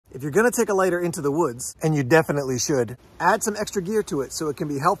If you're gonna take a lighter into the woods, and you definitely should, add some extra gear to it so it can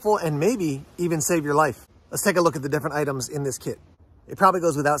be helpful and maybe even save your life. Let's take a look at the different items in this kit. It probably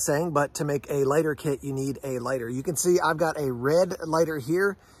goes without saying, but to make a lighter kit, you need a lighter. You can see I've got a red lighter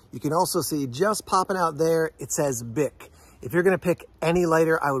here. You can also see just popping out there, it says Bic. If you're gonna pick any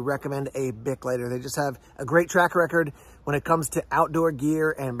lighter, I would recommend a Bic lighter. They just have a great track record when it comes to outdoor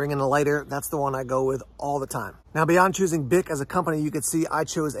gear and bringing a lighter. That's the one I go with all the time. Now, beyond choosing Bic as a company, you can see I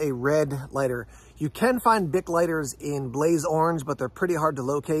chose a red lighter. You can find Bic lighters in blaze orange, but they're pretty hard to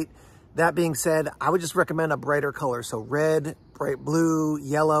locate. That being said, I would just recommend a brighter color. So red, bright blue,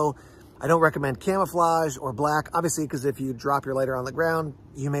 yellow. I don't recommend camouflage or black, obviously, because if you drop your lighter on the ground,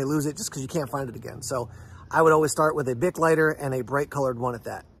 you may lose it just because you can't find it again. So I would always start with a Bic lighter and a bright colored one at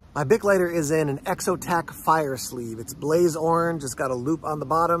that. My Bic lighter is in an Exotac fire sleeve. It's blaze orange. It's got a loop on the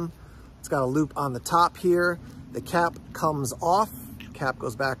bottom. It's got a loop on the top here. The cap comes off. Cap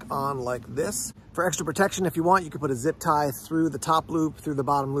goes back on like this. For extra protection, if you want, you can put a zip tie through the top loop, through the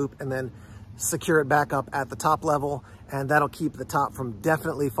bottom loop, and then secure it back up at the top level, and that'll keep the top from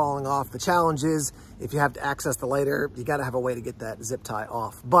definitely falling off. The challenge is, if you have to access the lighter, you gotta have a way to get that zip tie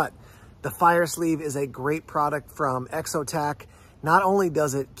off. But the fire sleeve is a great product from Exotac. Not only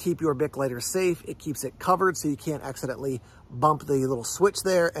does it keep your Bic lighter safe, it keeps it covered so you can't accidentally bump the little switch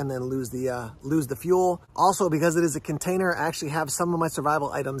there and then lose the fuel. Also, because it is a container, I actually have some of my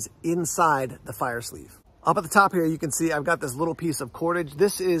survival items inside the fire sleeve. Up at the top here, you can see I've got this little piece of cordage.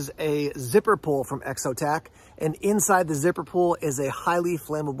 This is a zipper pull from Exotac, and inside the zipper pull is a highly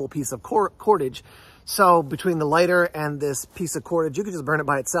flammable piece of cordage. So between the lighter and this piece of cordage, you can just burn it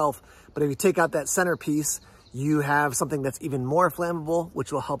by itself. But if you take out that center piece, you have something that's even more flammable,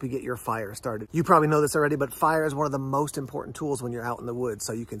 which will help you get your fire started. You probably know this already, but fire is one of the most important tools when you're out in the woods.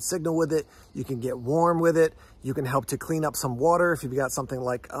 So you can signal with it, you can get warm with it, you can help to clean up some water if you've got something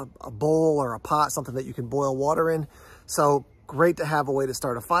like a bowl or a pot, something that you can boil water in. So great to have a way to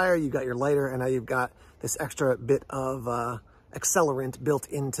start a fire. You've got your lighter, and now you've got this extra bit of accelerant built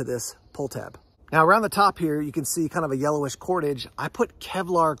into this pull tab. Now around the top here, you can see kind of a yellowish cordage. I put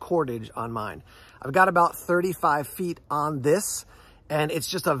Kevlar cordage on mine. I've got about 35 feet on this, and it's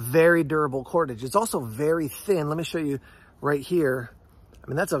just a very durable cordage. It's also very thin. Let me show you right here. I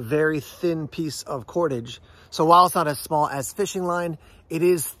mean, that's a very thin piece of cordage. So while it's not as small as fishing line, it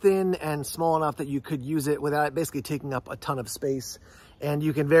is thin and small enough that you could use it without basically taking up a ton of space. And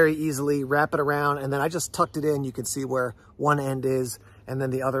you can very easily wrap it around, and then I just tucked it in. You can see where one end is, and then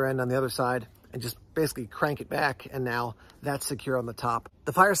the other end on the other side, and just basically crank it back, and now that's secure on the top.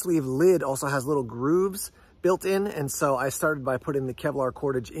 The fire sleeve lid also has little grooves built in, and so I started by putting the Kevlar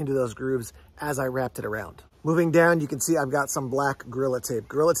cordage into those grooves as I wrapped it around. Moving down, you can see I've got some black Gorilla Tape.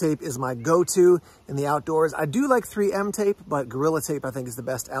 Gorilla Tape is my go-to in the outdoors. I do like 3M tape, but Gorilla Tape I think is the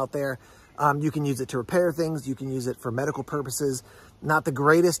best out there. You can use it to repair things. You can use it for medical purposes. Not the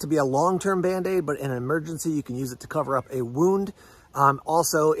greatest to be a long-term Band-Aid, but in an emergency, you can use it to cover up a wound.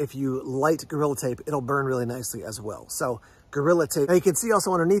 Also, if you light Gorilla Tape, it'll burn really nicely as well. So Gorilla Tape. Now you can see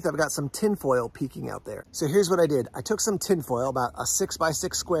also underneath, I've got some tin foil peeking out there. So here's what I did. I took some tin foil, about a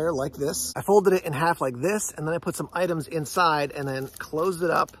 6x6 square like this. I folded it in half like this, and then I put some items inside and then closed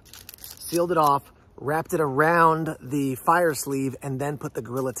it up, sealed it off, wrapped it around the fire sleeve, and then put the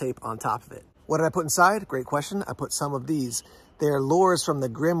Gorilla Tape on top of it. What did I put inside? Great question. I put some of these. They're lures from the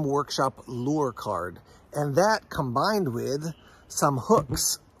Grimm Workshop lure card. And that combined with some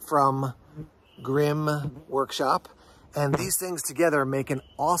hooks from Grimm Workshop, and these things together make an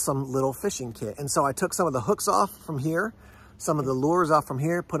awesome little fishing kit. And so I took some of the hooks off from here, some of the lures off from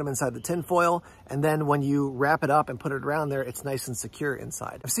here, put them inside the tin foil, and then when you wrap it up and put it around there, it's nice and secure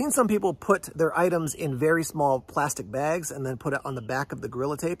inside. I've seen some people put their items in very small plastic bags and then put it on the back of the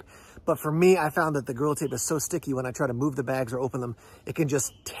Gorilla Tape. But for me, I found that the Gorilla Tape is so sticky when I try to move the bags or open them, it can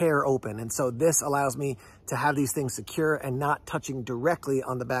just tear open. And so this allows me to have these things secure and not touching directly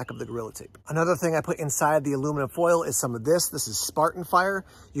on the back of the Gorilla Tape. Another thing I put inside the aluminum foil is some of this. This is Spartan Fire.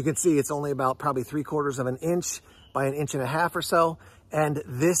 You can see it's only about probably 3/4 of an inch by 1.5 inches or so. And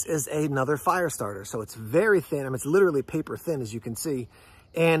this is another fire starter. So it's very thin. I mean, it's literally paper thin, as you can see.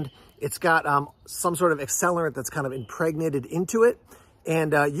 And it's got some sort of accelerant that's kind of impregnated into it.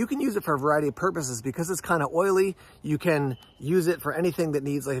 And you can use it for a variety of purposes. Because it's kind of oily, you can use it for anything that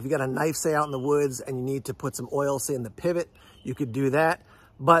needs, like if you got a knife, say, out in the woods and you need to put some oil, say, in the pivot, you could do that.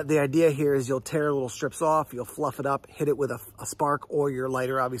 But the idea here is you'll tear little strips off, you'll fluff it up, hit it with a spark or your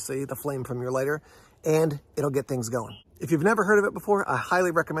lighter, obviously, the flame from your lighter, and it'll get things going. If you've never heard of it before, I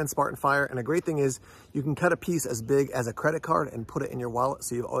highly recommend Spartan Fire. And a great thing is you can cut a piece as big as a credit card and put it in your wallet,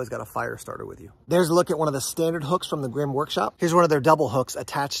 so you've always got a fire starter with you. There's a look at one of the standard hooks from the Grim Workshop. Here's one of their double hooks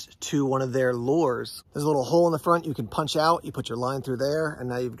attached to one of their lures. There's a little hole in the front you can punch out. You put your line through there, and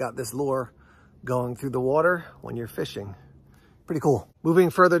now you've got this lure going through the water when you're fishing. Pretty cool. Moving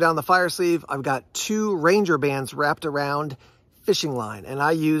further down the fire sleeve, I've got 2 Ranger bands wrapped around fishing line, and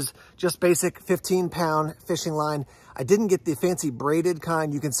I use just basic 15-pound fishing line. I didn't get the fancy braided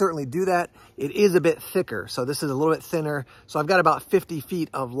kind. You can certainly do that. It is a bit thicker, so this is a little bit thinner. So I've got about 50 feet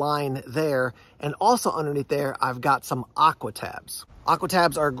of line there, and also underneath there, I've got some aqua tabs. Aqua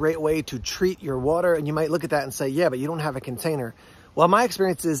tabs are a great way to treat your water, and you might look at that and say, yeah, but you don't have a container. Well, my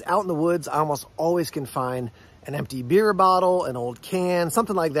experience is out in the woods, I almost always can find an empty beer bottle, an old can,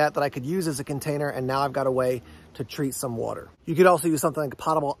 something like that I could use as a container, and now I've got a way to treat some water. You could also use something like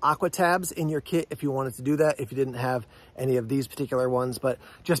potable aqua tabs in your kit if you wanted to do that, if you didn't have any of these particular ones, but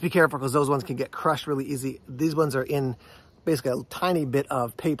just be careful because those ones can get crushed really easy. These ones are in basically a tiny bit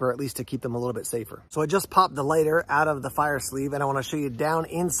of paper, at least to keep them a little bit safer. So I just popped the lighter out of the fire sleeve, and I want to show you down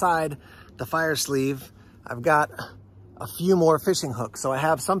inside the fire sleeve, I've got a few more fishing hooks. So I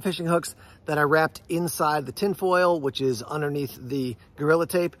have some fishing hooks that I wrapped inside the tin foil, which is underneath the Gorilla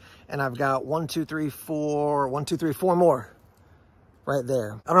Tape. And I've got 4 more right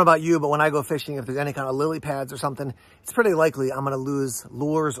there. I don't know about you, but when I go fishing, if there's any kind of lily pads or something, it's pretty likely I'm gonna lose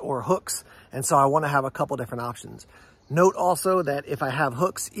lures or hooks. And so I wanna have a couple different options. Note also that if I have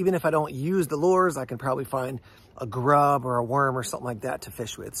hooks, even if I don't use the lures, I can probably find a grub or a worm or something like that to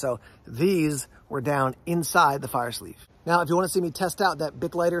fish with. So these were down inside the fire sleeve. Now, if you want to see me test out that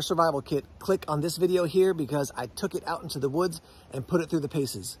Bic Lighter survival kit, click on this video here because I took it out into the woods and put it through the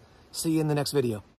paces. See you in the next video.